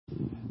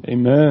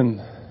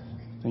Amen.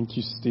 Thank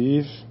you,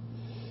 Steve.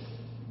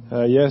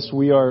 Yes,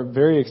 we are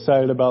very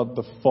excited about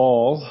the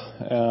fall.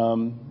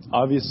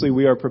 Obviously,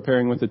 we are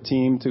preparing with a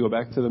team to go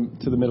back to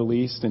the Middle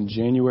East in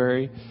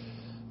January.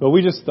 But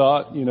we just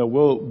thought,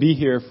 we'll be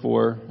here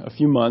for a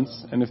few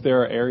months, and if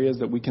there are areas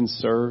that we can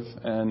serve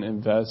and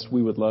invest,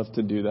 we would love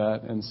to do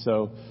that. And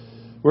so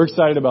we're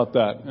excited about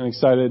that and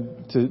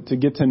excited to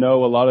get to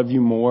know a lot of you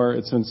more.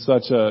 It's been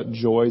such a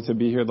joy to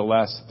be here the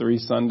last 3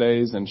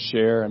 Sundays and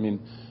share.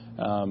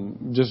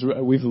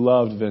 We've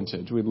loved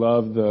Vintage. We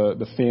love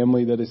the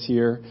family that is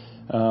here.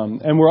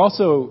 And we're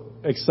also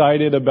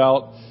excited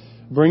about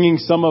bringing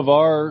some of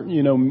our,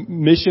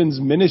 missions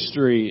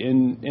ministry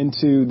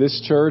into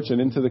this church and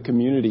into the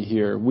community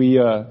here.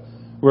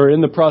 We're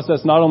in the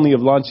process not only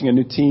of launching a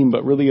new team,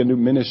 but really a new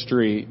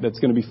ministry that's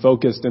going to be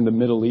focused in the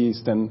Middle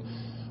East. And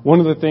one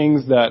of the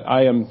things that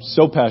I am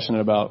so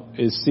passionate about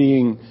is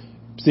seeing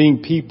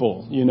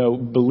people,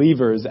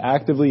 believers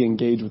actively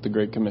engage with the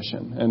Great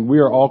Commission. And we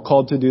are all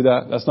called to do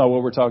that. That's not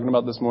what we're talking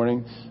about this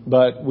morning.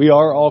 But we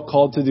are all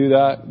called to do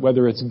that,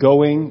 whether it's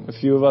going, a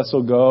few of us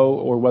will go,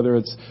 or whether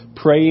it's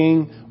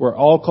praying. We're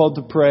all called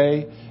to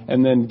pray,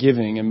 and then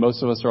giving. And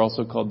most of us are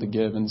also called to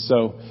give. And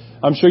so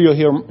I'm sure you'll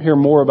hear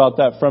more about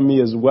that from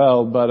me as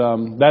well. But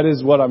that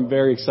is what I'm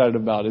very excited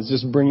about, is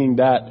just bringing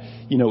that,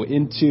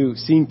 into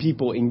seeing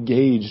people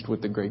engaged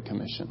with the Great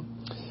Commission.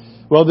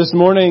 Well, this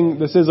morning,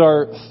 this is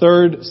our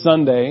 3rd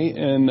Sunday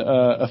in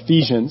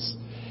Ephesians.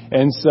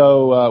 And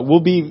so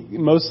we'll be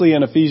mostly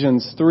in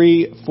Ephesians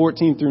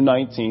 3:14 through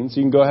 19. So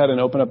you can go ahead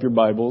and open up your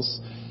Bibles.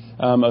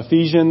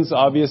 Ephesians,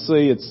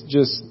 obviously, it's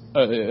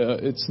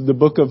the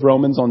book of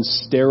Romans on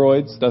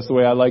steroids. That's the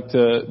way I like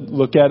to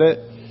look at it.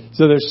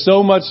 So there's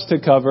so much to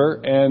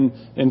cover. And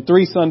in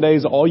 3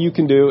 Sundays, all you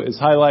can do is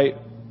highlight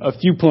a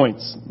few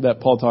points that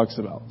Paul talks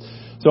about.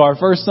 So our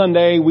first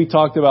Sunday, we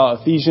talked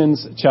about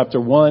Ephesians chapter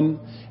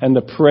 1. And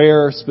the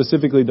prayer,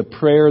 specifically the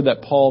prayer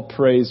that Paul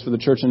prays for the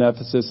church in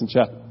Ephesus in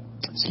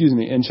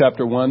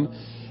chapter 1.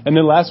 And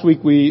then last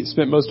week we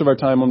spent most of our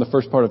time on the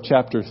first part of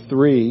chapter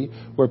 3,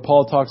 where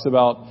Paul talks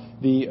about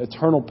the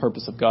eternal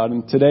purpose of God.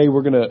 And today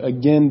we're going to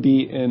again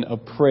be in a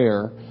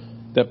prayer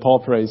that Paul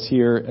prays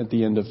here at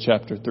the end of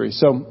chapter 3.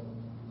 So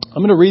I'm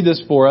going to read this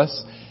for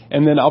us,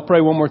 and then I'll pray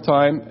one more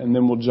time, and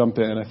then we'll jump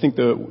in. I think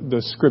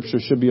the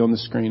scripture should be on the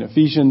screen.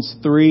 Ephesians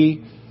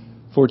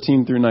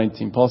 3:14 through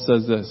 19. Paul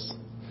says this: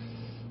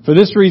 "For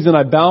this reason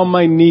I bow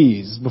my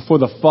knees before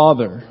the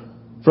Father,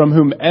 from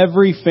whom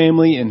every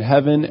family in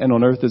heaven and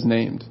on earth is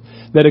named,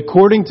 that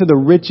according to the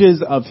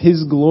riches of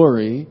His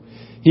glory,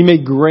 He may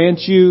grant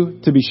you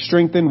to be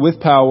strengthened with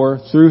power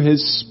through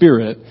His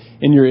Spirit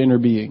in your inner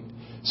being,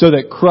 so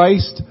that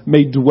Christ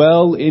may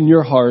dwell in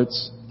your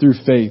hearts through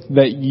faith,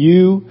 that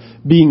you,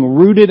 being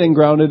rooted and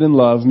grounded in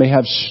love, may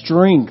have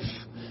strength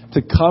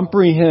to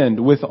comprehend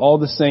with all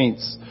the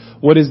saints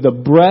what is the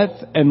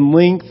breadth and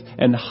length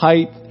and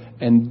height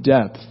and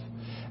depth,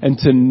 and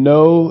to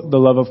know the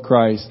love of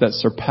Christ that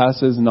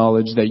surpasses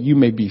knowledge, that you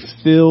may be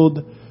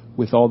filled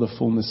with all the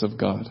fullness of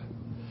God."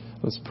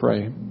 Let's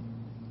pray.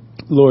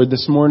 Lord,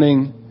 this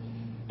morning,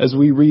 as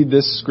we read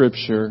this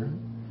scripture,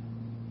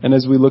 and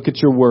as we look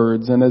at your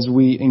words, and as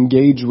we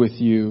engage with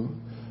you,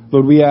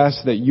 Lord, we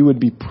ask that you would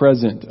be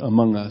present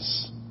among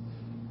us.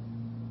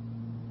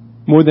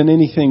 More than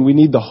anything, we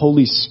need the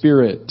Holy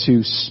Spirit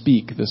to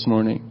speak this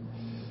morning.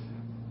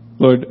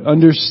 Lord,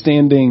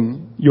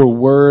 understanding your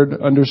word,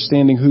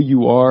 understanding who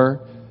you are,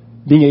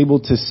 being able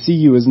to see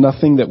you is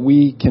nothing that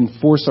we can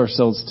force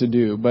ourselves to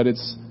do, but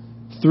it's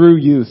through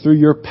you, through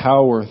your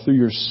power, through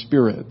your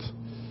Spirit.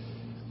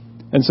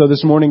 And so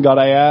this morning, God,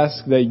 I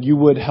ask that you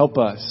would help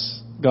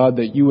us, God,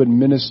 that you would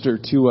minister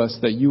to us,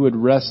 that you would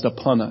rest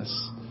upon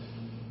us.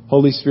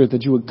 Holy Spirit,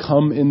 that you would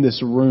come in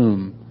this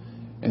room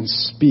and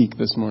speak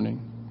this morning.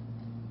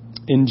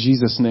 In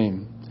Jesus'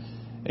 name,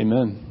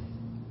 amen.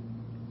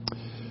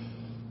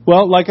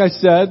 Well, like I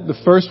said, the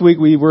first week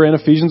we were in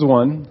Ephesians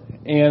 1,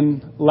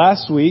 and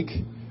last week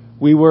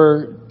we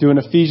were doing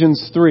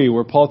Ephesians 3,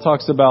 where Paul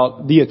talks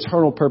about the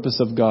eternal purpose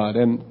of God.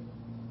 And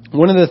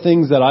one of the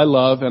things that I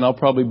love, and I'll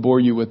probably bore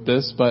you with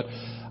this, but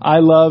I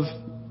love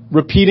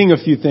repeating a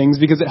few things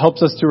because it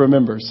helps us to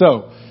remember.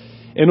 So,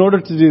 in order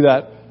to do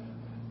that,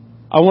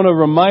 I want to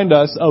remind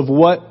us of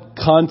what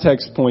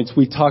context points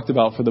we talked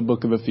about for the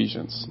book of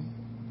Ephesians.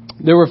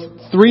 There were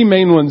 3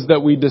 main ones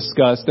that we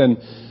discussed, and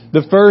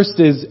the first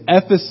is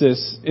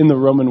Ephesus in the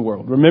Roman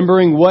world,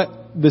 remembering what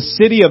the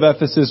city of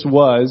Ephesus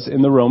was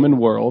in the Roman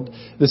world.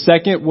 The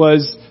second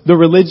was the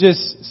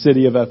religious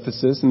city of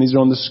Ephesus, and these are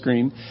on the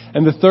screen.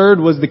 And the third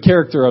was the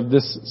character of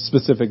this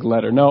specific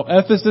letter. Now,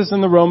 Ephesus in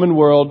the Roman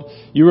world,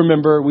 you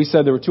remember, we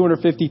said there were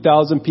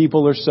 250,000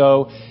 people or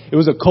so. It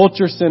was a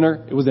culture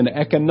center, it was an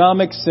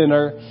economic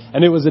center,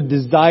 and it was a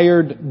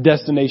desired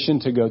destination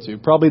to go to.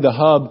 Probably the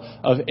hub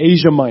of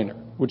Asia Minor,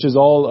 which is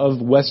all of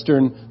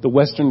the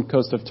western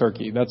coast of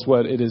Turkey. That's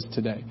what it is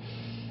today.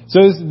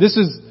 So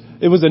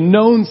it was a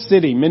known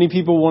city. Many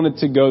people wanted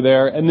to go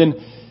there.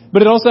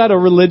 But it also had a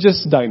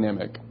religious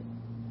dynamic.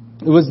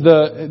 It was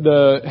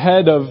the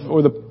head of,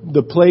 or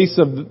the place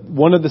of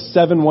one of the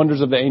 7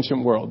 wonders of the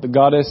ancient world, the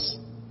goddess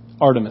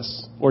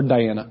Artemis, or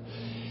Diana.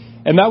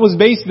 And that was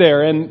based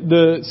there, and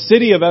the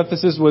city of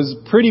Ephesus was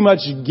pretty much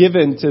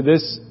given to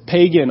this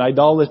pagan,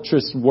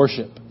 idolatrous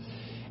worship.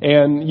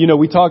 And,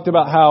 we talked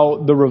about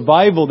how the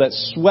revival that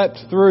swept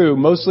through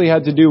mostly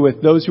had to do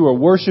with those who were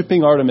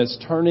worshiping Artemis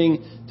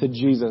turning to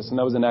Jesus, and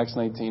that was in Acts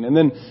 19. And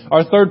then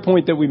our third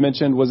point that we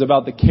mentioned was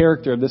about the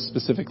character of this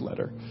specific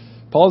letter.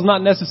 Paul's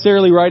not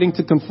necessarily writing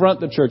to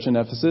confront the church in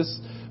Ephesus,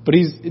 but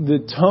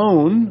the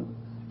tone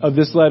of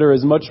this letter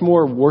is much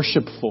more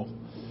worshipful.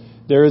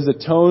 There is a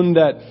tone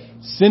that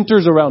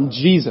centers around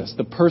Jesus,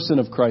 the person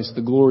of Christ,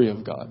 the glory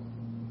of God.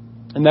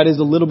 And that is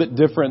a little bit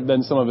different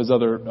than some of his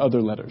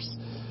other letters.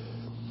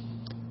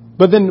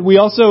 But then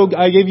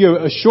I gave you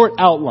a short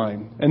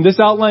outline. And this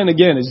outline,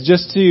 again, is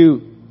just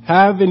to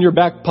have in your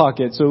back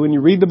pocket. So when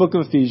you read the book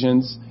of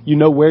Ephesians, you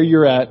know where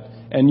you're at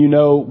and you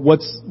know what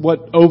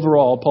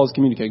overall Paul's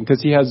communicating,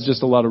 because he has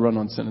just a lot of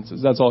run-on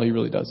sentences. That's all he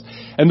really does.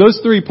 And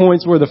those 3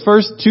 points were the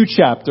first 2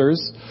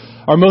 chapters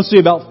are mostly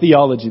about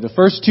theology. The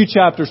first 2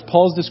 chapters,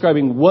 Paul's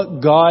describing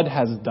what God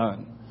has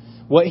done,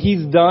 what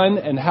he's done,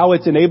 and how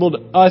it's enabled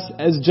us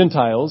as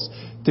Gentiles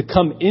to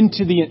come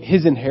into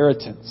his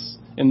inheritance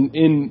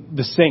in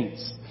the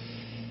saints.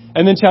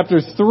 And then chapter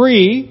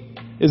 3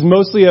 is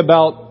mostly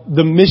about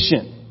the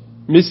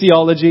mission.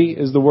 Missiology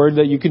is the word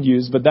that you could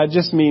use, but that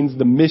just means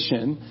the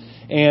mission.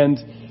 And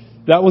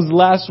that was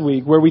last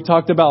week where we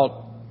talked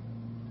about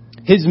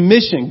his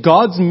mission.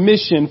 God's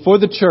mission for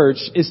the church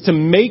is to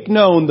make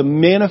known the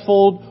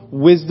manifold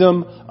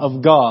wisdom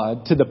of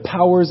God to the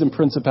powers and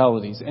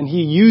principalities. And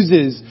he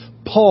uses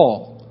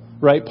Paul,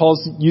 right?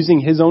 Paul's using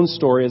his own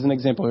story as an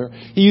example here.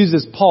 He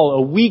uses Paul,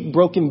 a weak,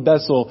 broken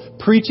vessel,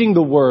 preaching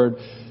the word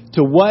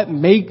to what?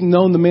 Make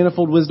known the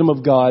manifold wisdom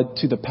of God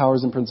to the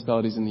powers and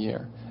principalities in the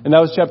air. And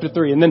that was chapter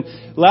 3. And then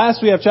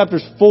last we have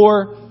chapters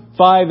 4,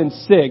 5, and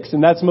 6,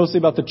 and that's mostly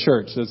about the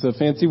church. That's a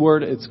fancy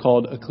word. It's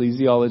called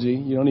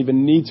ecclesiology. You don't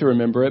even need to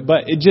remember it,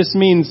 but it just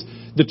means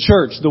the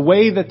church, the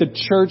way that the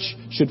church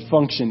should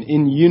function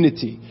in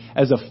unity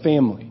as a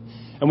family.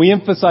 And we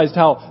emphasized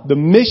how the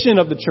mission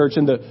of the church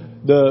and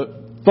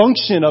the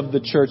function of the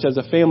church as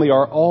a family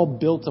are all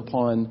built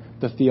upon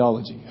the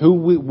theology.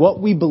 What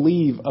we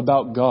believe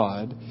about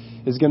God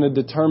is going to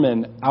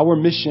determine our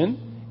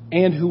mission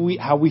and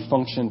how we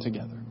function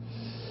together.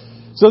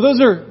 So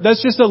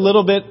that's just a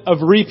little bit of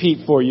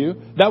repeat for you.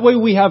 That way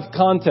we have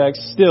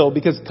context still,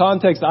 because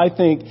context, I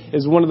think,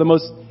 is one of the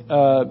most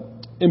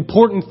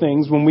important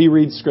things when we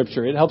read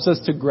Scripture. It helps us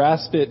to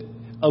grasp it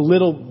a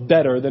little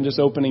better than just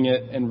opening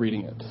it and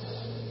reading it.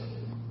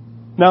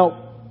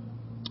 Now,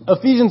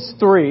 Ephesians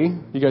 3,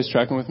 you guys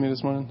tracking with me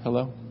this morning?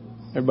 Hello?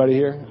 Everybody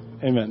here?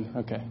 Amen.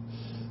 Okay.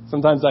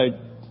 Sometimes I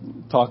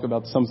talk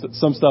about some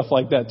stuff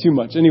like that too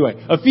much. Anyway,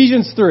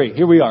 Ephesians 3,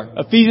 here we are.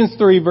 Ephesians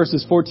 3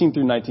 verses 14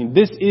 through 19.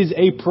 This is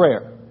a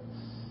prayer.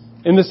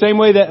 In the same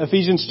way that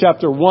Ephesians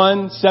chapter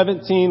 1,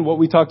 17, what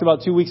we talked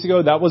about 2 weeks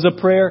ago, that was a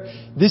prayer.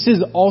 This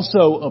is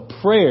also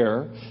a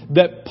prayer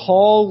that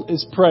Paul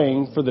is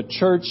praying for the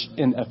church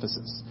in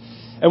Ephesus.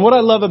 And what I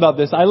love about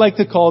this, I like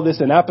to call this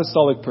an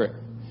apostolic prayer.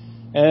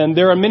 And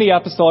there are many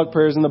apostolic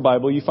prayers in the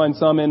Bible. You find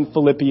some in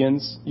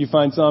Philippians. You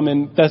find some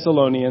in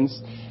Thessalonians.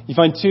 You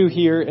find 2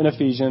 here in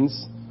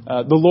Ephesians.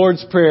 The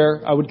Lord's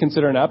Prayer, I would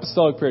consider an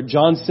apostolic prayer.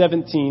 John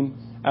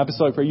 17,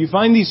 apostolic prayer. You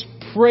find these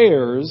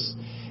prayers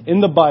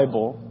in the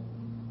Bible.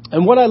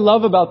 And what I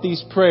love about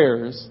these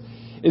prayers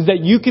is that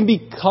you can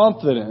be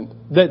confident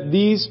that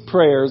these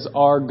prayers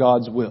are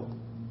God's will.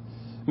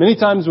 Many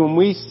times when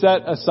we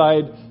set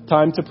aside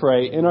time to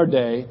pray in our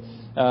day,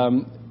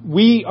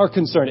 we are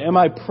concerned, am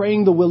I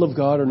praying the will of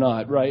God or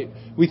not, right?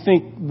 We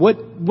think, what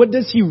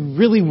does He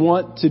really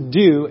want to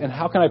do, and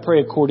how can I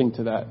pray according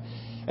to that?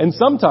 And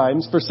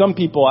sometimes, for some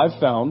people I've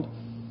found,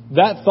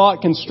 that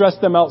thought can stress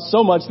them out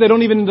so much they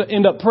don't even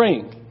end up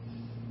praying.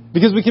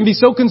 Because we can be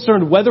so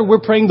concerned whether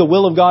we're praying the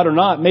will of God or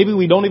not, maybe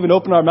we don't even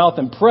open our mouth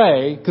and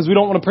pray because we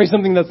don't want to pray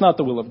something that's not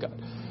the will of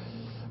God.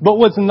 But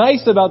what's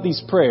nice about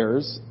these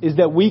prayers is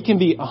that we can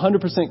be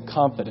 100%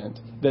 confident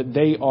that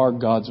they are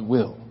God's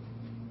will,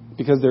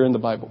 because they're in the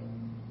Bible.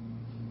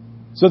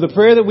 So the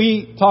prayer that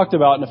we talked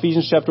about in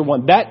Ephesians chapter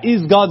 1, that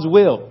is God's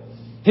will.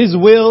 His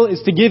will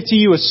is to give to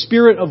you a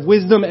spirit of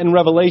wisdom and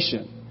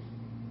revelation,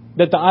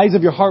 that the eyes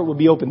of your heart will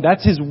be open.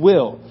 That's His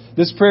will.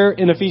 This prayer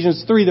in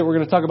Ephesians 3 that we're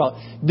going to talk about,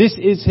 this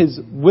is His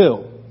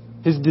will,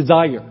 His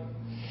desire.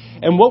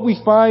 And what we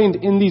find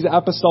in these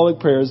apostolic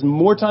prayers,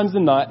 more times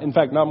than not, in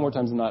fact, not more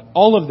times than not,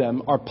 all of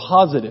them are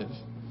positive.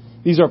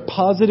 These are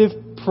positive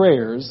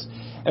prayers.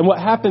 And what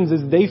happens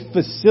is they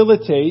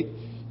facilitate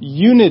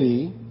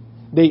unity,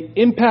 they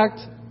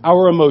impact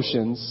our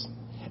emotions,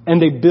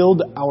 and they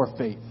build our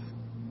faith.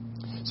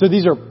 So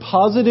these are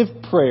positive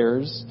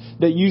prayers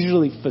that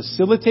usually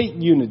facilitate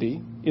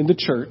unity in the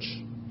church,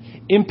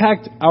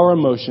 impact our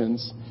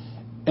emotions,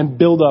 and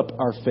build up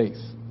our faith.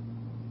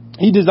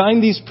 He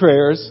designed these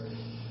prayers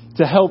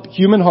to help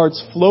human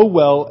hearts flow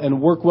well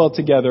and work well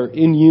together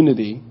in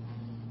unity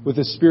with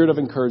a spirit of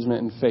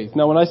encouragement and faith.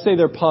 Now, when I say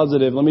they're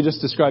positive, let me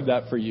just describe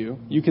that for you.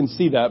 You can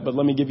see that, but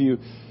let me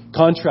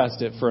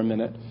contrast it for a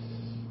minute.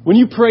 When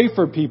you pray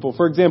for people,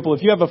 for example,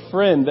 if you have a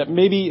friend that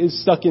maybe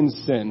is stuck in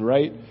sin,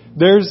 right?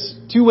 There's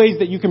two ways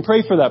that you can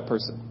pray for that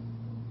person.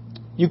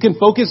 You can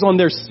focus on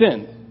their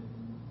sin,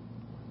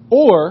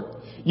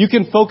 or you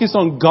can focus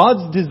on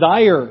God's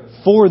desire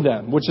for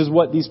them, which is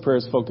what these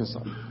prayers focus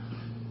on.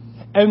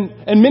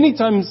 And many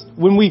times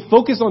when we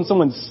focus on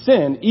someone's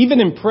sin, even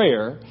in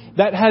prayer,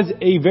 that has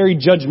a very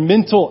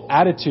judgmental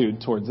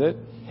attitude towards it,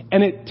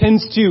 and it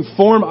tends to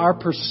form our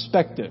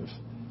perspective.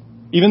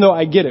 Even though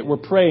I get it, we're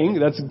praying,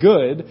 that's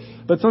good,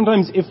 but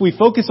sometimes if we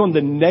focus on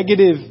the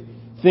negative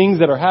things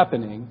that are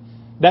happening,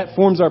 that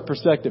forms our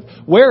perspective.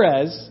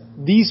 Whereas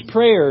these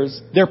prayers,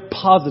 they're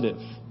positive.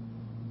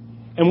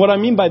 And what I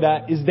mean by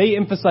that is they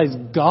emphasize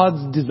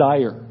God's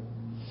desire.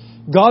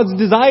 God's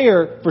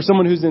desire for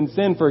someone who's in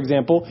sin, for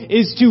example,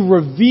 is to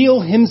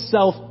reveal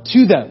himself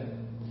to them.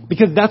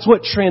 Because that's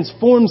what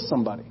transforms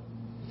somebody.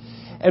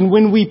 And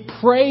when we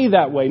pray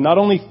that way, not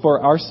only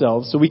for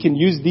ourselves, so we can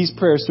use these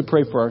prayers to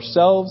pray for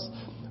ourselves,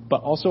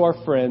 but also our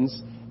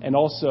friends and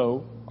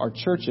also our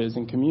churches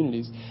and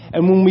communities.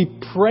 And when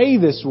we pray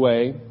this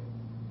way,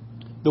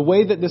 the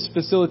way that this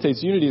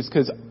facilitates unity is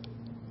because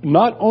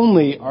not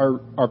only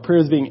are our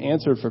prayers being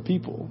answered for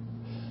people,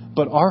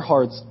 but our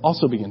hearts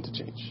also begin to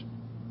change.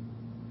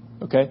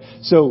 Okay?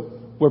 So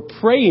we're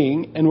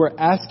praying and we're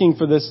asking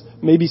for this,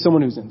 maybe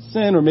someone who's in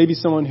sin or maybe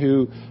someone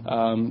who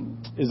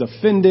is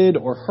offended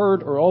or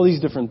hurt or all these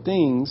different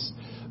things.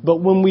 But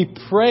when we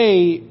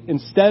pray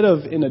instead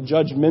of in a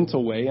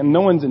judgmental way, and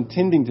no one's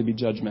intending to be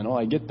judgmental,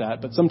 I get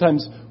that, but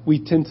sometimes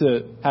we tend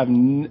to have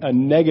a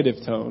negative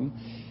tone.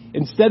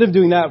 Instead of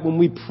doing that, when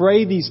we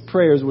pray these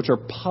prayers, which are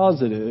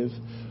positive,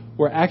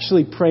 we're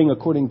actually praying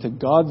according to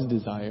God's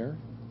desire.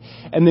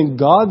 And then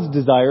God's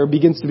desire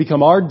begins to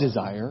become our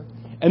desire.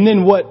 And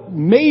then what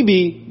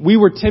maybe we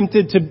were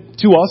tempted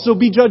to also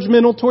be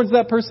judgmental towards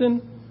that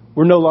person,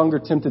 we're no longer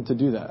tempted to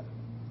do that.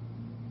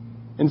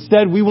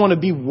 Instead, we want to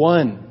be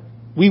one.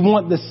 We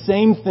want the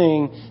same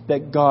thing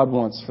that God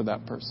wants for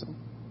that person.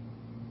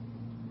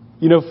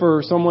 You know,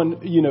 for someone,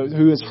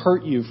 who has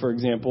hurt you, for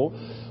example,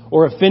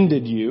 or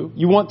offended you,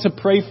 you want to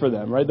pray for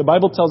them, right? The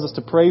Bible tells us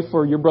to pray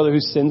for your brother who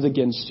sins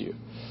against you.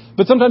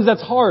 But sometimes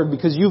that's hard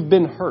because you've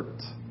been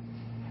hurt.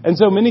 And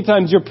so many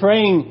times you're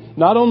praying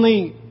not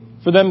only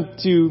for them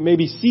to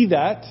maybe see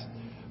that,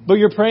 but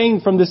you're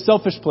praying from this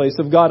selfish place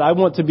of, God, I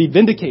want to be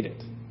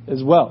vindicated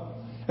as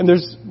well. And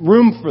there's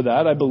room for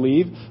that, I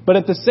believe. But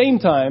at the same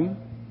time,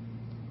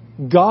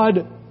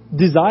 God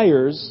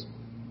desires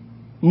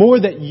more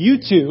that you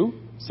two,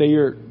 say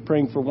you're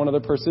praying for one other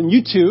person,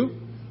 you two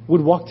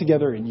would walk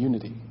together in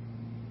unity.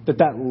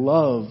 That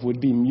love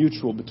would be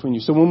mutual between you.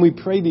 So when we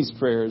pray these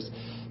prayers,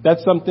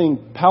 that's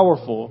something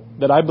powerful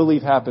that I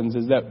believe happens,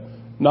 is that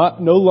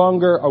no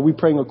longer are we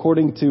praying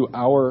according to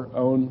our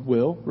own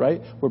will,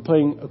 right? We're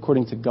praying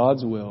according to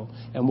God's will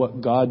and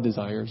what God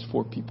desires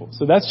for people.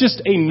 So that's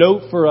just a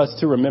note for us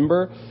to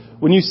remember.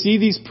 When you see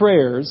these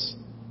prayers,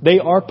 they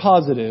are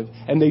positive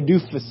and they do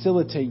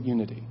facilitate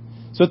unity.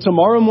 So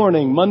tomorrow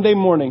morning, Monday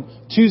morning,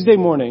 Tuesday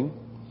morning,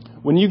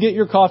 when you get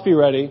your coffee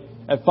ready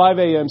at 5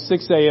 a.m.,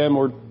 6 a.m.,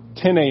 or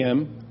 10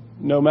 a.m.,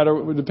 no matter,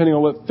 depending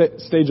on what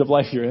stage of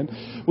life you're in,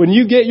 when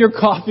you get your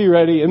coffee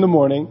ready in the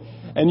morning,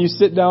 and you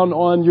sit down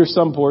on your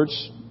sun porch,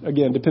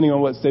 again, depending on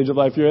what stage of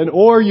life you're in,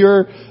 or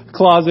your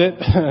closet,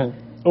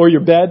 or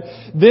your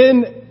bed,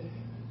 then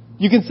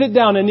you can sit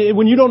down, and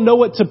when you don't know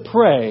what to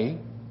pray,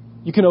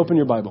 you can open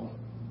your Bible.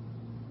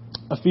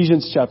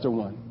 Ephesians chapter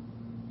 1.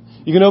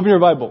 You can open your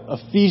Bible,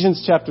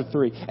 Ephesians chapter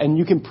 3, and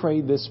you can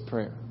pray this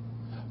prayer.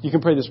 You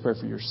can pray this prayer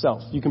for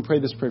yourself. You can pray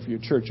this prayer for your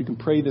church. You can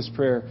pray this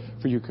prayer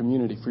for your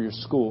community, for your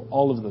school,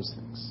 all of those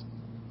things.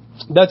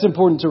 That's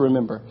important to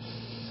remember.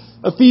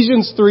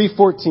 Ephesians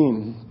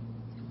 3:14.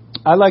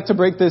 I like to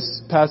break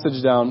this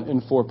passage down in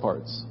 4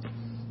 parts.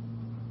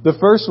 The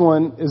first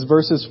one is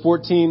verses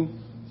 14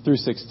 through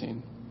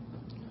 16.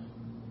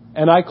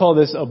 And I call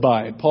this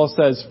abide. Paul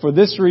says, "For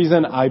this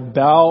reason I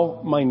bow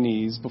my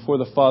knees before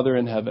the Father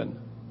in heaven,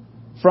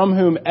 from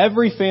whom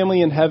every family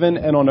in heaven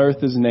and on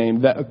earth is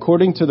named, that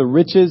according to the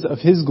riches of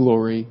his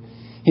glory,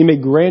 he may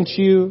grant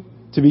you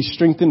to be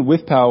strengthened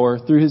with power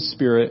through his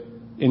Spirit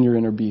in your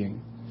inner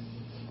being."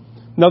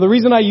 Now, the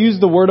reason I use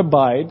the word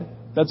abide,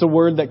 that's a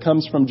word that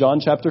comes from John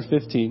chapter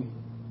 15.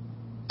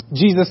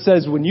 Jesus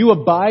says, when you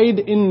abide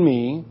in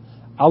me,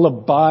 I'll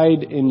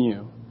abide in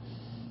you.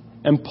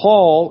 And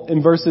Paul,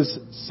 in verses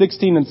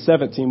 16 and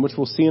 17, which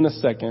we'll see in a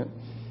second,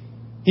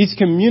 he's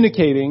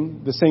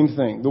communicating the same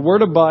thing. The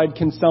word abide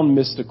can sound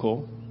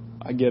mystical.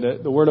 I get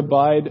it. The word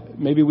abide,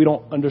 maybe we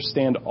don't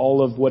understand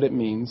all of what it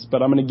means,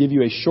 but I'm going to give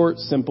you a short,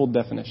 simple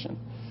definition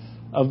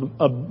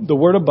of the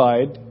word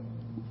abide.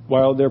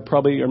 While there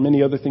probably are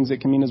many other things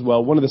it can mean as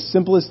well, one of the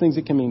simplest things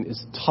it can mean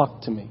is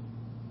talk to me.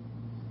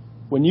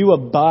 When you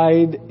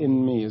abide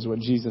in me is what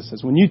Jesus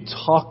says. When you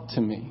talk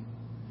to me,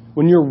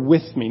 when you're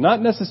with me,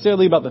 not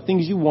necessarily about the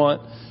things you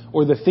want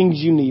or the things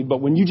you need, but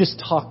when you just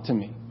talk to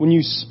me, when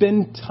you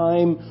spend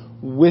time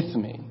with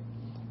me,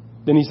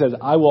 then he says,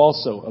 I will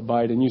also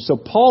abide in you. So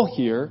Paul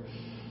here,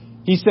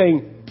 he's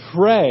saying,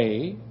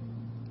 pray,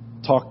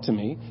 talk to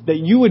me, that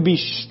you would be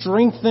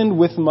strengthened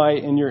with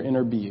might in your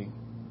inner being.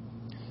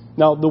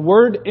 Now, the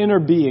word inner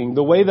being,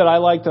 the way that I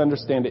like to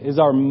understand it, is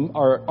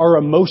our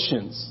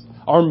emotions,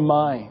 our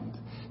mind.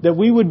 That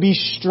we would be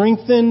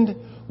strengthened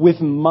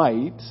with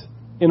might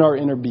in our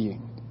inner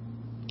being.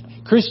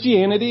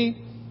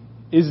 Christianity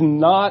is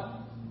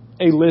not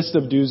a list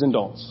of do's and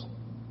don'ts.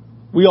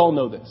 We all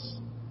know this.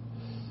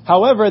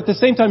 However, at the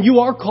same time, you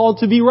are called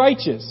to be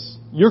righteous.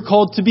 You're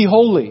called to be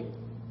holy.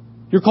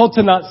 You're called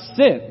to not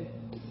sin.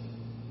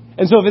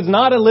 And so if it's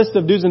not a list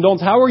of do's and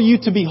don'ts, how are you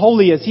to be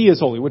holy as He is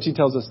holy, which He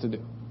tells us to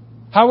do?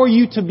 How are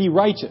you to be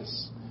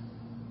righteous?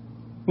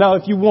 Now,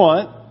 if you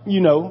want,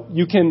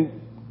 you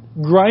can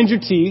grind your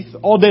teeth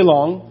all day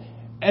long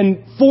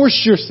and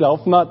force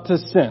yourself not to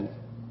sin.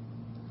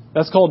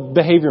 That's called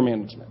behavior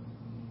management.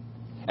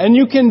 And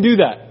you can do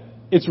that.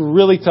 It's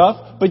really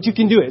tough, but you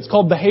can do it. It's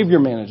called behavior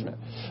management.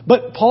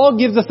 But Paul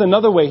gives us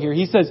another way here.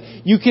 He says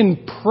you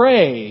can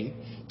pray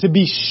to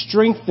be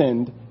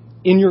strengthened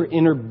in your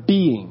inner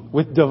being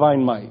with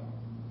divine might.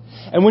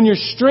 And when you're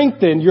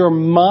strengthened, your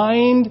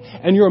mind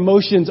and your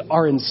emotions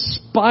are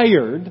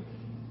inspired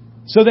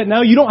so that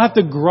now you don't have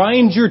to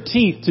grind your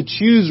teeth to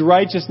choose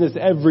righteousness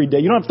every day.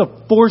 You don't have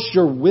to force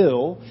your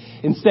will.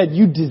 Instead,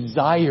 you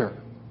desire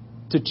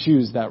to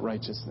choose that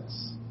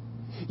righteousness.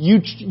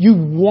 You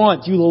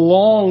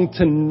long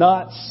to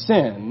not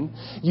sin.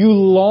 You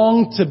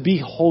long to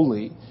be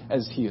holy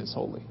as He is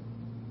holy.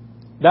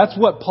 That's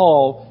what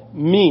Paul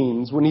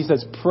means when he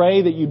says,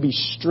 pray that you be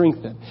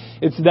strengthened.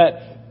 It's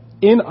that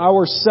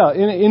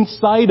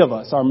inside of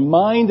us, our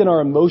mind and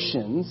our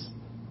emotions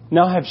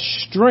now have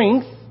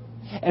strength,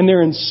 and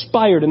they're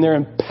inspired and they're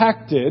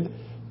impacted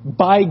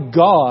by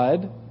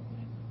God,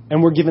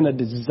 and we're given a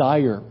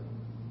desire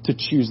to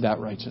choose that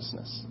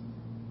righteousness.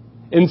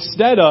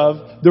 Instead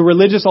of the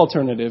religious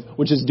alternative,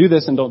 which is do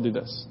this and don't do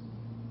this.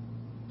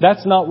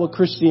 That's not what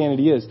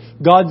Christianity is.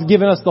 God's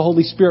given us the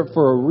Holy Spirit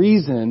for a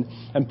reason.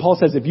 And Paul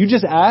says, if you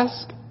just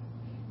ask,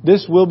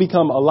 this will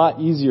become a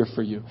lot easier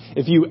for you.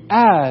 If you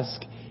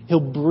ask, He'll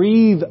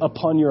breathe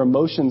upon your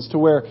emotions to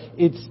where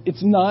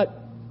it's not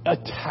a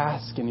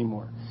task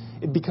anymore.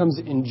 It becomes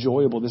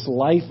enjoyable. This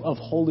life of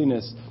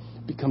holiness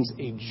becomes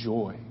a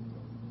joy.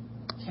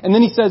 And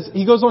then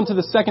he goes on to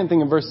the second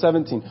thing in verse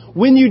 17.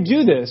 When you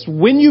do this,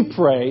 when you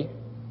pray,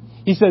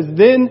 he says,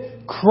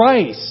 then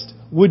Christ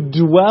would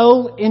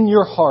dwell in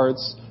your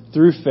hearts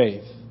through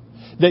faith,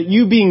 that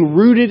you being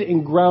rooted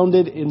and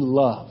grounded in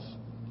love.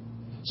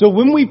 So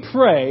when we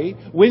pray,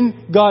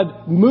 when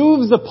God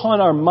moves upon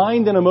our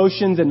mind and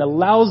emotions and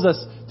allows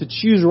us to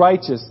choose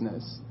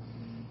righteousness,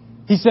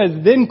 he says,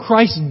 then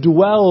Christ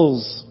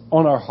dwells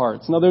on our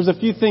hearts. Now there's a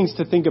few things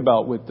to think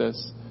about with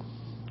this.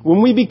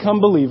 When we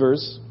become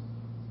believers,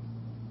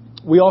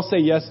 we all say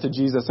yes to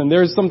Jesus, and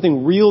there is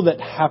something real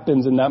that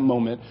happens in that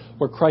moment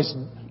where Christ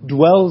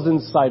dwells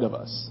inside of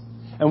us,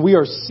 and we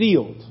are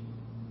sealed.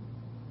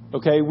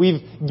 Okay?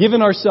 We've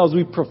given ourselves,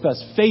 we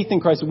profess faith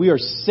in Christ, and we are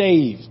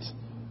saved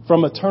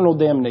from eternal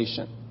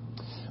damnation.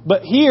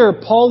 But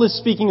here, Paul is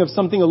speaking of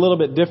something a little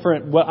bit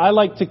different, what I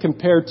like to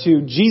compare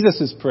to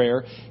Jesus'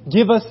 prayer,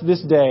 give us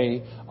this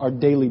day our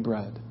daily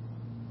bread.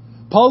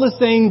 Paul is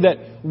saying that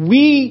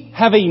we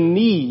have a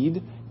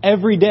need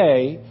every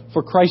day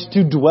for Christ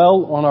to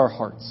dwell on our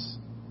hearts.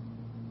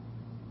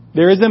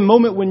 There is a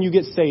moment when you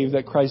get saved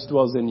that Christ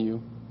dwells in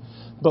you,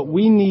 but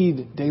we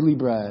need daily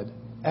bread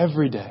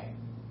every day.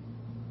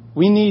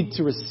 We need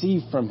to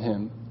receive from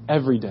Him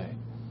every day.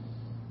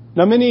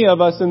 Now, many of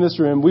us in this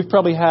room, we've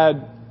probably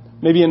had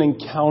maybe an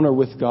encounter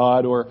with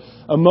God or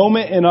a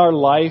moment in our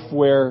life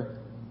where,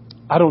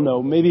 I don't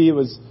know, maybe it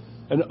was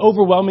an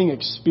overwhelming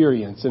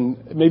experience,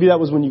 and maybe that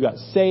was when you got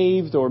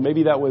saved, or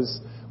maybe that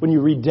was when you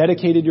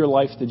rededicated your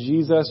life to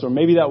Jesus, or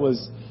maybe that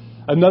was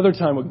another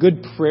time, a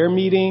good prayer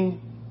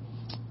meeting.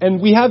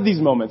 And we have these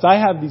moments. I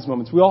have these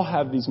moments. We all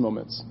have these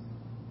moments.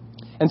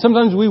 And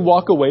sometimes we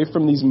walk away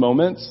from these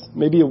moments,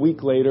 maybe a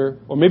week later,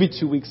 or maybe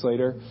 2 weeks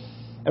later,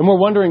 and we're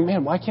wondering,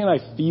 man, why can't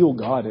I feel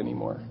God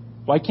anymore?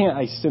 Why can't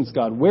I sense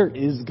God? Where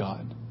is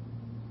God?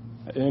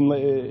 And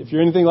if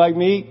you're anything like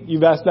me,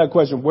 you've asked that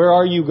question. Where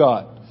are you,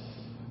 God?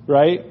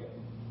 Right?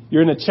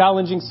 You're in a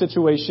challenging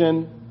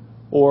situation,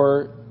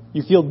 or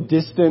you feel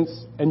distance,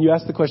 and you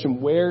ask the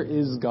question, where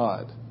is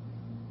God?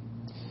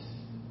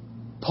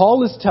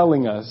 Paul is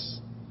telling us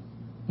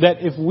that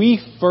if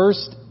we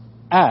first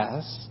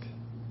ask,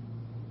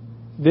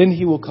 then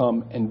He will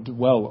come and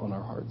dwell on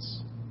our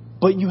hearts.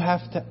 But you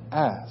have to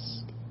ask.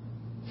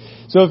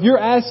 So if you're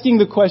asking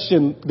the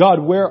question,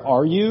 God, where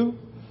are you?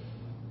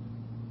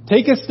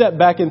 Take a step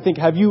back and think,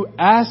 have you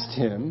asked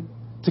Him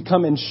to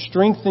come and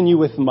strengthen you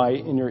with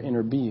might in your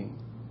inner being?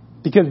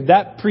 Because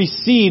that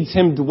precedes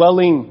Him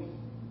dwelling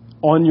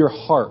on your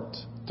heart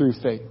through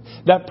faith.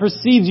 That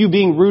precedes you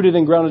being rooted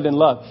and grounded in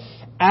love.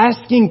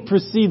 Asking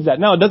precedes that.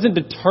 Now, it doesn't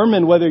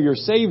determine whether you're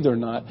saved or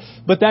not,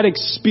 but that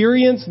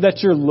experience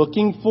that you're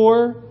looking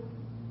for,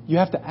 you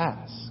have to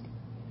ask.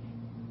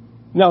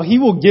 Now, He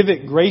will give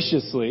it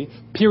graciously,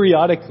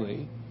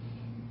 periodically.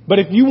 But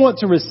if you want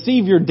to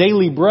receive your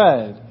daily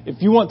bread,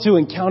 if you want to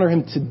encounter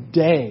Him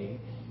today,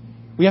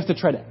 we have to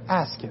try to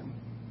ask Him,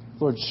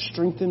 Lord,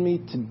 strengthen me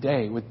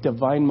today with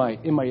divine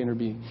might in my inner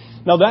being.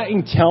 Now, that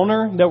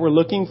encounter that we're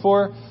looking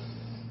for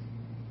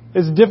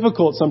is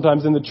difficult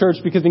sometimes in the church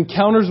because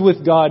encounters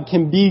with God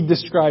can be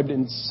described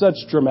in such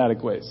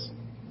dramatic ways.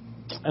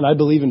 And I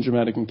believe in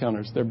dramatic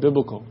encounters. They're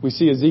biblical. We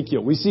see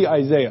Ezekiel. We see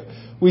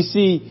Isaiah. We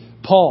see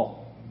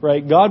Paul,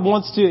 right? God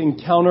wants to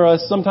encounter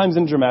us sometimes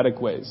in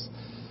dramatic ways.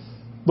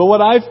 But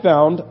what I've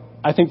found,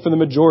 I think for the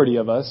majority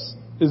of us,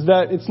 is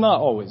that it's not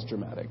always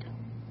dramatic.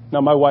 Now,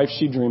 my wife,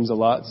 she dreams a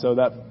lot, so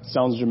that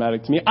sounds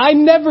dramatic to me. I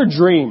never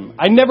dream.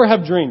 I never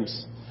have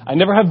dreams. I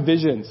never have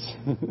visions.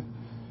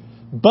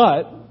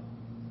 But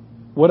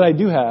what I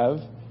do have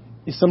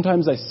is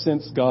sometimes I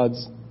sense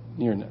God's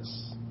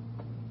nearness.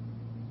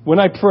 When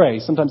I pray,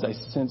 sometimes I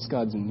sense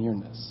God's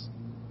nearness.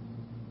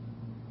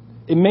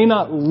 It may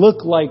not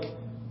look like,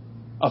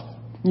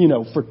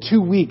 for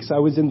 2 weeks I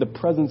was in the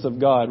presence of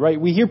God, right?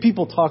 We hear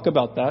people talk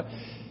about that,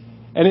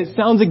 and it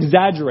sounds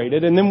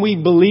exaggerated, and then we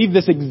believe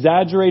this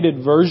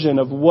exaggerated version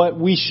of what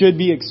we should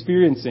be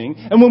experiencing.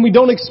 And when we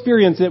don't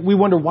experience it, we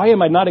wonder, why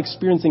am I not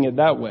experiencing it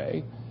that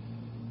way?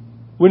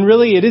 When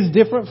really it is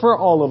different for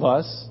all of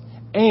us,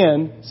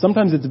 and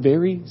sometimes it's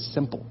very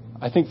simple.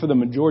 I think for the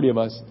majority of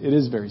us, it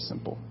is very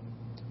simple.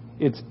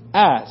 It's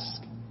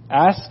ask.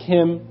 Ask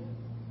Him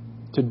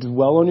to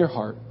dwell on your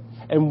heart.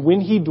 And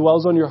when He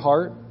dwells on your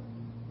heart,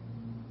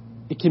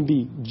 it can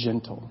be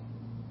gentle.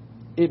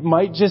 It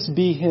might just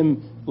be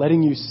Him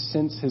letting you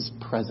sense His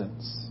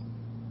presence.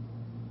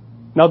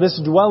 Now, this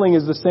dwelling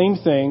is the same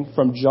thing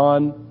from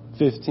John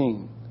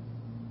 15.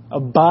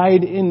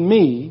 Abide in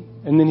me.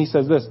 And then He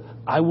says this,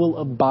 I will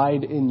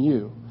abide in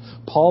you.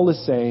 Paul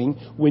is saying,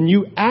 when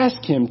you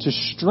ask Him to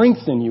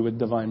strengthen you with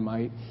divine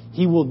might,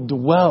 He will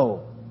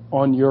dwell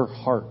on your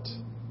heart.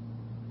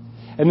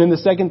 And then the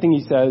second thing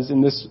He says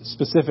in this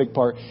specific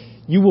part,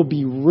 you will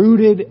be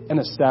rooted and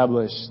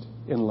established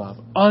in love,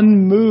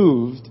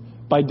 unmoved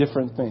by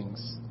different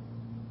things,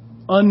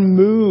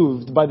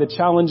 unmoved by the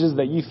challenges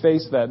that you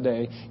face that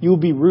day. You will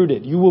be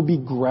rooted, you will be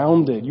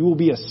grounded, you will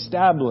be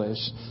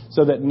established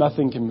so that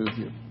nothing can move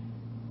you.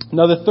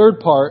 Now, the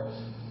third part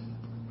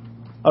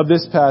of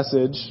this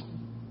passage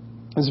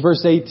is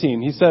verse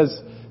 18. He says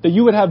that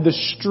you would have the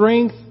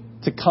strength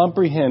to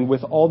comprehend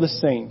with all the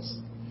saints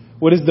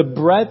what is the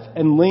breadth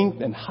and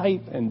length and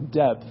height and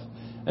depth,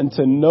 and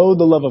to know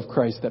the love of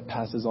Christ that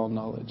passes all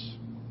knowledge.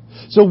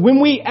 So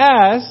when we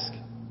ask,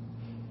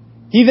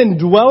 He then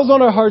dwells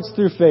on our hearts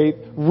through faith,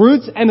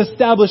 roots and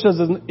establishes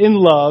us in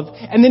love,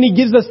 and then He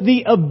gives us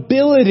the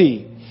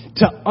ability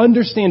to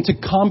understand, to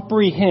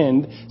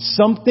comprehend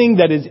something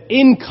that is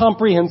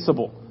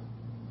incomprehensible,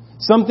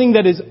 something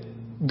that is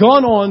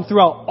gone on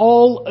throughout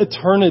all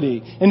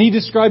eternity. And He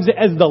describes it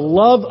as the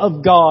love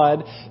of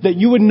God, that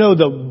you would know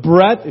the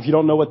breadth. If you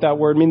don't know what that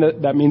word means,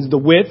 that means the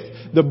width,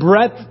 the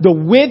breadth, the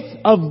width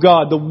of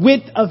God, the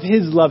width of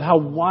His love, how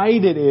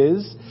wide it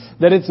is,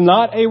 that it's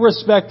not a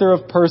respecter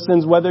of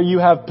persons, whether you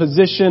have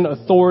position,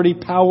 authority,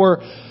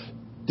 power,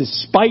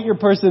 despite your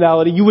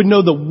personality. You would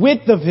know the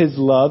width of His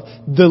love,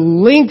 the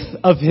length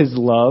of His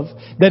love,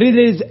 that it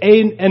is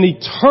an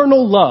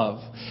eternal love,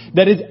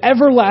 that is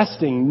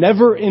everlasting,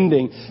 never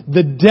ending,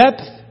 the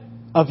depth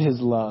of His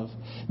love,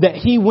 that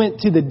He went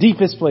to the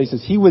deepest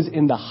places. He was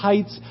in the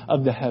heights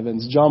of the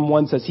heavens. John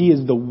 1 says He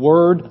is the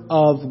Word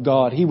of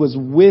God. He was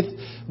with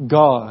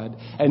God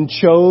and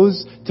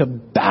chose to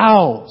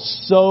bow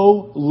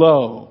so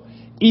low,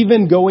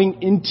 even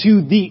going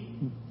into the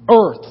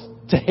earth,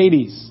 to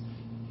Hades.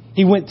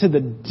 He went to the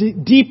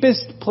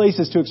deepest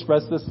places to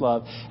express this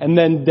love, and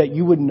then that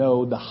you would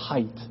know the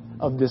height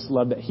of this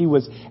love, that He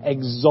was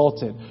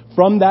exalted.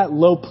 From that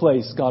low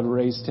place, God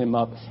raised Him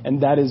up.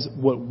 And that is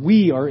what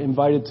we are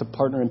invited to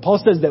partner in.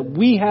 Paul says that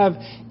we have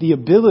the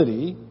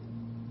ability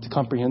to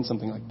comprehend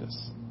something like this.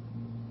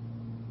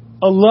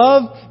 A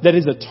love that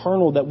is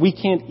eternal, that we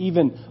can't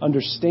even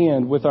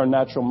understand with our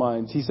natural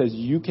minds. He says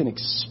you can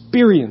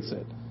experience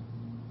it.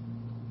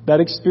 That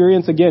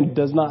experience, again,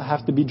 does not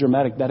have to be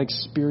dramatic. That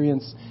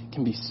experience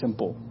can be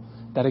simple.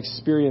 That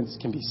experience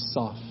can be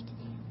soft.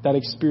 That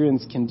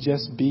experience can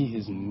just be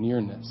His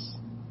nearness.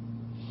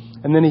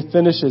 And then He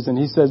finishes and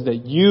He says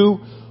that you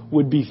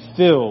would be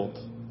filled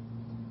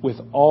with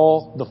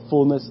all the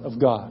fullness of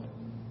God.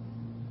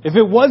 If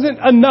it wasn't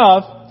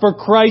enough for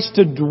Christ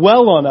to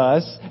dwell on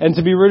us and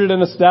to be rooted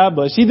and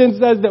established, He then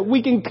says that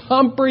we can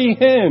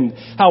comprehend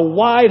how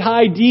wide,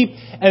 high, deep,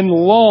 and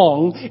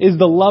long is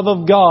the love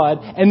of God,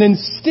 and then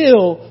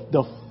still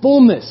the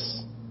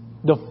fullness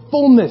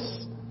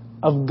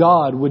of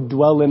God would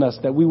dwell in us,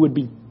 that we would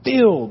be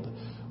filled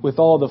with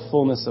all the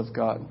fullness of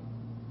God.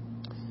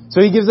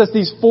 So He gives us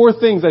these four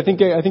things. I think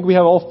we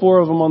have all four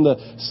of them on the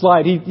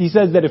slide. He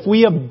says that if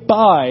we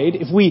abide,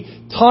 if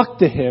we talk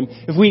to Him,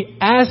 if we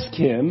ask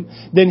Him,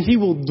 then He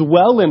will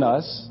dwell in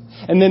us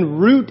and then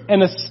root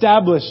and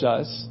establish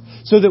us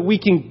so that we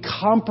can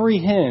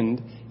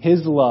comprehend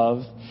His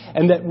love.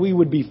 and that we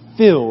would be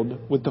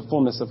filled with the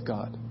fullness of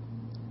God.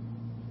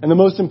 And the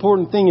most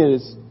important thing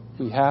is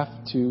we have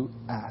to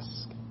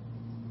ask.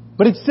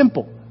 But it's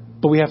simple,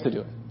 but we have to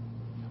do it.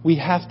 We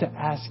have to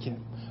ask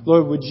Him,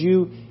 Lord, would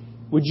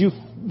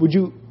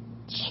you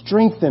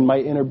strengthen my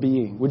inner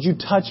being? Would you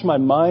touch my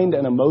mind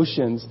and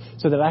emotions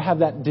so that I have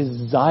that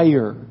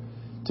desire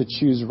to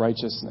choose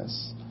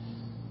righteousness?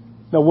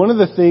 Now, one of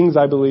the things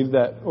I believe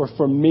that, or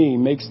for me,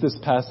 makes this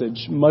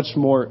passage much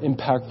more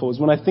impactful is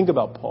when I think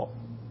about Paul.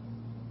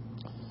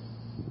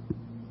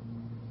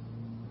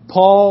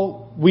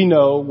 Paul, we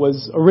know,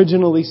 was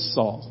originally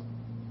Saul.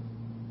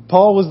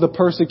 Paul was the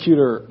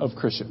persecutor of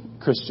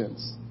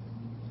Christians.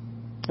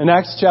 In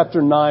Acts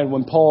chapter 9,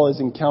 when Paul is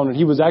encountered,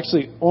 he was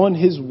actually on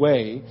his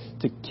way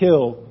to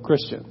kill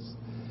Christians.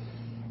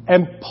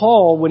 And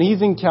Paul, when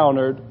he's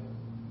encountered,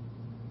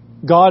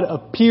 God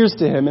appears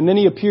to him, and then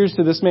he appears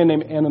to this man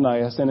named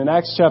Ananias. And in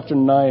Acts chapter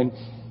 9,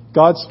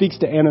 God speaks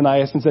to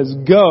Ananias and says,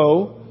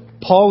 "Go,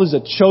 Paul is a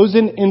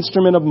chosen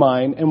instrument of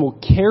mine and will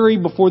carry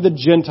before the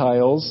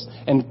Gentiles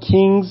and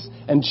kings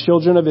and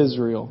children of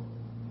Israel."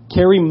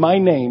 Carry my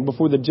name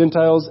before the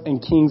Gentiles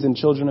and kings and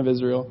children of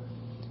Israel.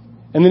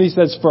 And then he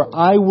says, "For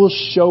I will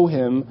show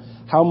him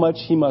how much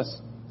he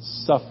must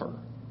suffer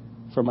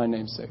for my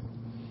name's sake."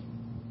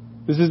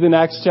 This is in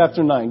Acts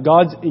chapter 9.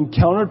 God's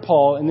encountered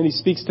Paul, and then he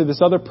speaks to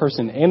this other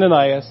person,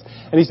 Ananias,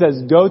 and he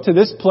says, "Go to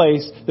this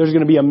place. There's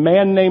going to be a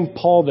man named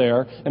Paul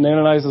there." And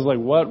Ananias is like,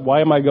 "What?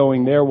 Why am I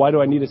going there? Why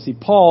do I need to see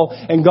Paul?"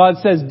 And God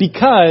says,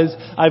 "Because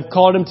I've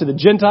called him to the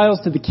Gentiles,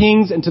 to the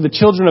kings, and to the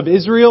children of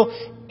Israel,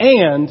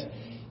 and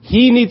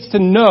he needs to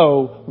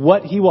know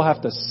what he will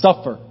have to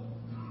suffer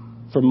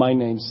for my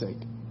name's sake."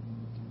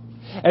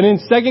 And in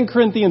 2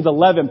 Corinthians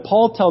 11,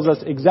 Paul tells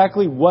us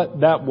exactly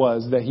what that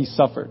was that he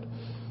suffered.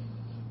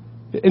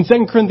 In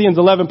 2 Corinthians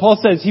 11, Paul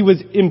says he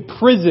was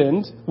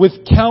imprisoned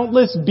with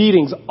countless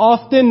beatings,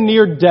 often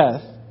near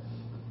death.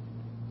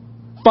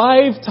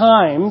 5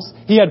 times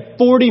he had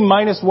 40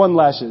 minus 1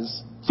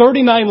 lashes,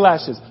 39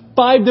 lashes,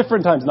 5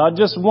 different times, not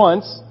just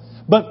once,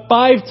 but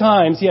 5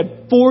 times he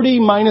had 40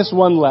 minus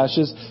 1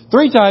 lashes.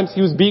 3 times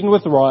he was beaten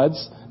with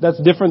rods. That's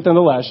different than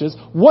the lashes.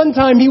 1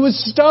 time he was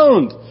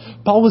stoned.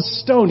 Paul was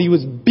stoned. He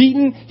was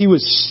beaten. He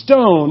was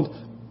stoned.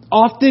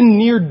 Often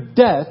near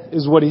death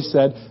is what he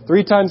said.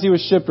 3 times he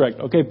was shipwrecked.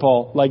 Okay,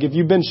 Paul, like if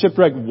you've been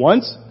shipwrecked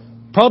once,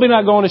 probably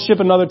not going to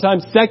ship another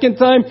time. 2nd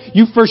time,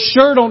 you for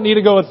sure don't need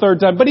to go a 3rd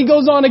time. But he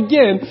goes on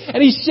again,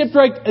 and he's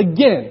shipwrecked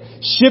again.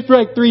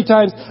 Shipwrecked 3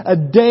 times, a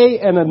day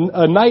and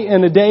a night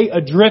and a day,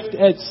 adrift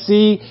at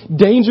sea,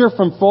 danger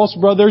from false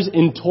brothers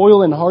in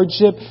toil and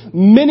hardship,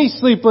 many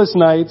sleepless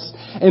nights,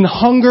 and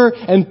hunger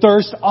and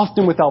thirst,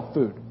 often without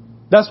food.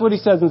 That's what he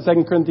says in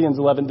 2 Corinthians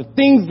 11, the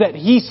things that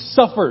he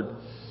suffered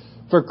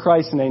for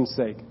Christ's name's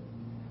sake.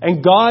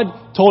 And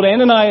God told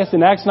Ananias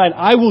in Acts 9,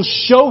 "I will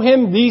show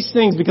him these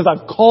things because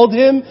I've called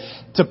him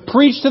to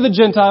preach to the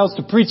Gentiles,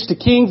 to preach to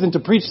kings, and to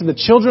preach to the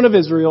children of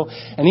Israel,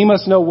 and he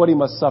must know what he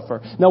must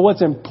suffer." Now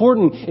what's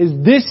important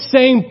is this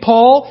same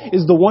Paul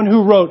is the one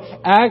who wrote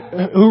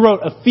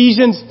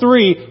Ephesians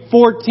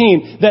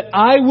 3:14, that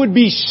I would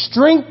be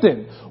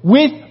strengthened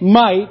with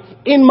might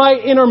in my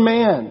inner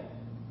man.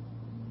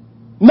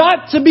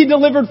 Not to be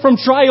delivered from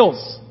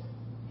trials.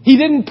 He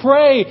didn't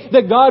pray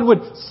that God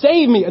would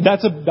save me.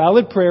 That's a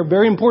valid prayer,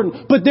 very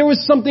important. But there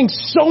was something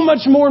so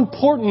much more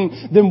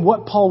important than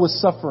what Paul was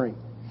suffering.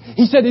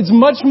 He said it's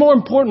much more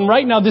important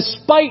right now,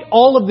 despite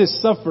all of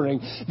this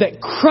suffering,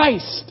 that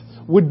Christ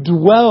would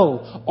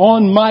dwell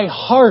on my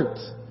heart.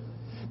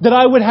 That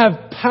I would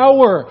have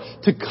power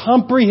to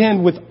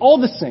comprehend with all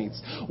the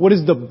saints what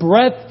is the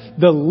breadth,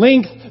 the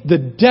length, the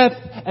depth,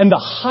 and the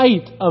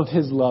height of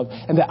His love.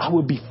 And that I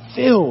would be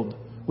filled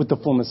with the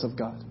fullness of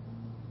God.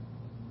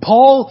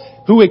 Paul,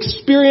 who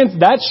experienced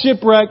that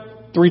shipwreck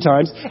 3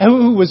 times,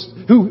 and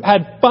who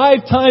had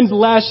 5 times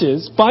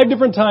lashes, 5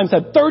 different times,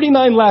 had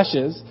 39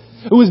 lashes,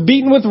 who was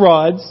beaten with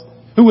rods,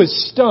 who was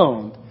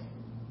stoned.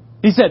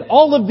 He said,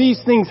 all of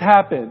these things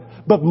happened.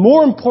 But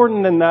more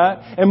important than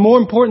that, and more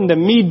important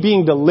than me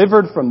being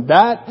delivered from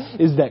that,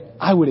 is that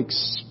I would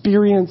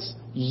experience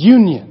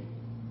union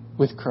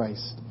with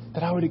Christ.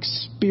 That I would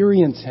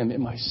experience Him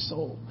in my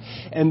soul.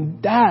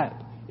 And that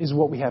is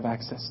what we have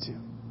access to.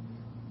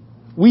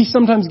 We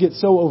sometimes get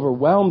so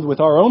overwhelmed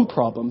with our own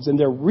problems, and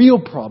they're real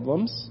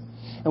problems,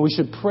 and we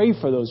should pray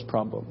for those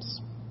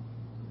problems.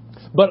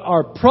 But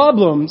our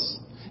problems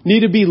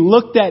need to be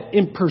looked at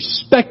in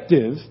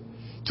perspective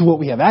to what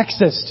we have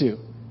access to.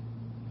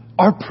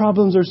 Our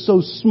problems are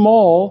so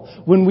small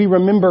when we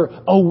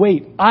remember, oh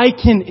wait, I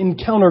can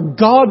encounter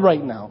God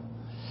right now.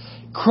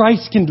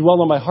 Christ can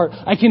dwell on my heart.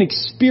 I can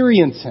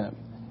experience Him.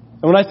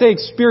 And when I say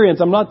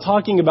experience, I'm not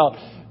talking about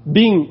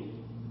being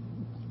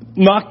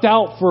knocked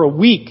out for a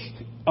week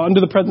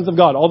under the presence of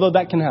God, although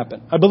that can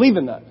happen. I believe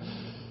in that.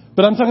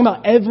 But I'm talking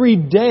about every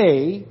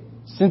day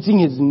sensing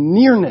His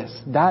nearness.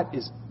 That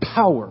is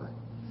power.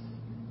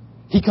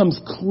 He comes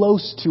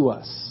close to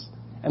us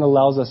and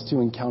allows us to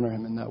encounter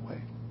Him in that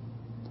way.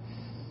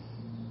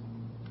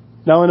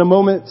 Now, in a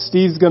moment,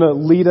 Steve's going to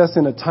lead us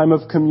in a time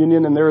of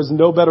communion, and there is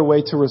no better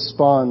way to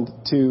respond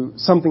to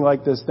something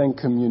like this than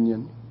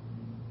communion.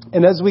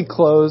 And as we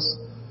close,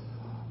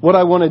 what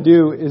I want to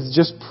do is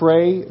just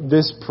pray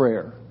this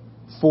prayer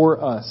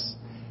for us.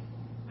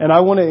 And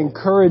I want to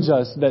encourage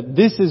us that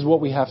this is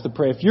what we have to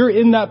pray. If you're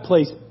in that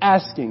place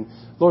asking,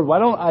 Lord, why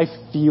don't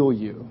I feel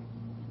you?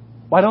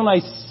 Why don't I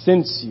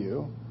sense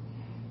you?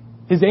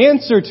 His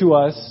answer to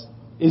us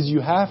is you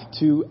have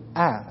to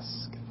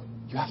ask.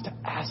 You have to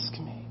ask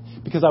me.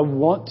 Because I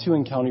want to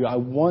encounter you. I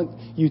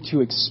want you to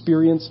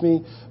experience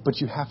me.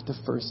 But you have to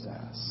first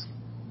ask.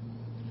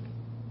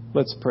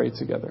 Let's pray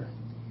together.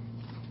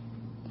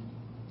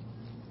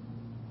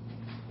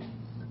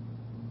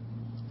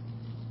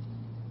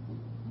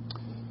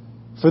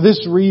 For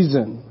this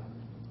reason,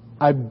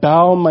 I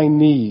bow my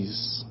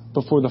knees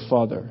before the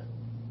Father,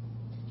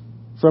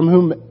 from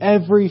whom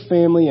every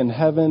family in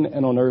heaven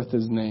and on earth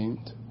is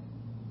named,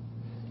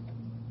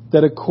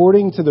 that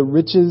according to the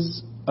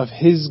riches of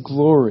His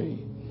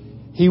glory,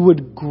 He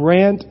would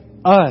grant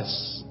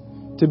us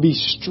to be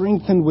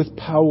strengthened with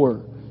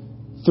power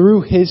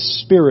through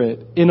His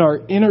Spirit in our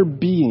inner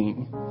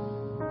being,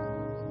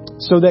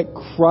 so that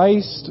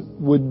Christ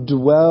would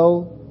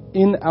dwell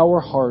in our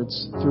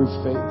hearts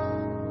through faith,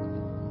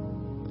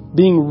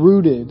 being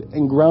rooted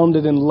and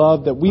grounded in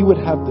love, that we would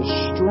have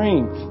the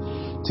strength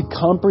to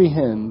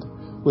comprehend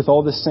with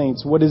all the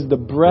saints what is the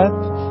breadth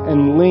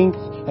and length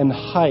and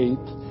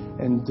height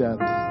and depth,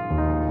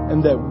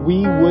 and that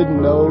we would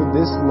know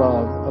this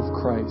love of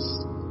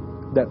Christ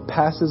that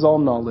passes all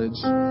knowledge,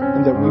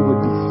 and that we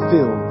would be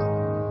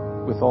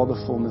filled with all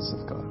the fullness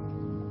of God.